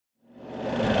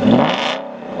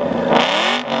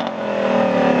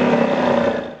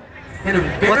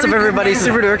What's up, everybody?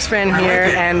 Super Dorks fan here,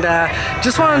 and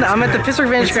I'm at the Pittsburgh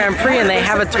Vintage Grand Prix, and they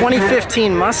have a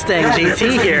 2015 Mustang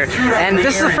GT here, and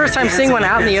this is the first time seeing one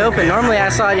out in the open. Normally I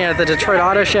saw it, at the Detroit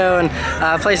Auto Show and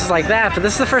places like that, but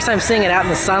this is the first time seeing it out in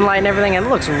the sunlight and everything, and it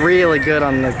looks really good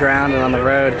on the ground and on the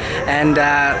road. And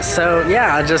so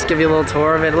yeah, I'll just give you a little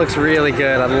tour of it. It looks really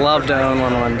good. I'd love to own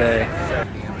one day.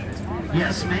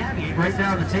 Yes, ma'am. Right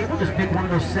down on the table, just pick one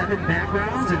of those 7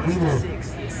 backgrounds, and we will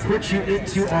put you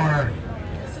into our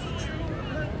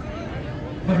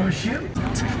photo shoot.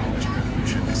 Technology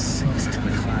revolution sinks to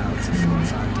the clouds.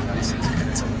 5 devices and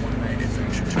it's a one-way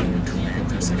adventure to command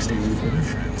their 60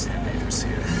 friends and neighbors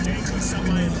here.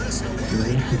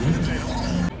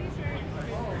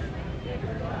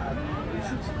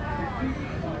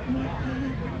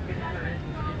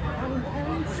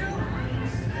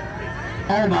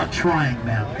 All about trying,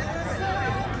 man.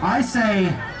 I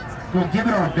say we'll give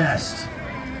it our best,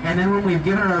 and then when we've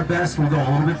given it our best, we'll go a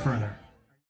little bit further.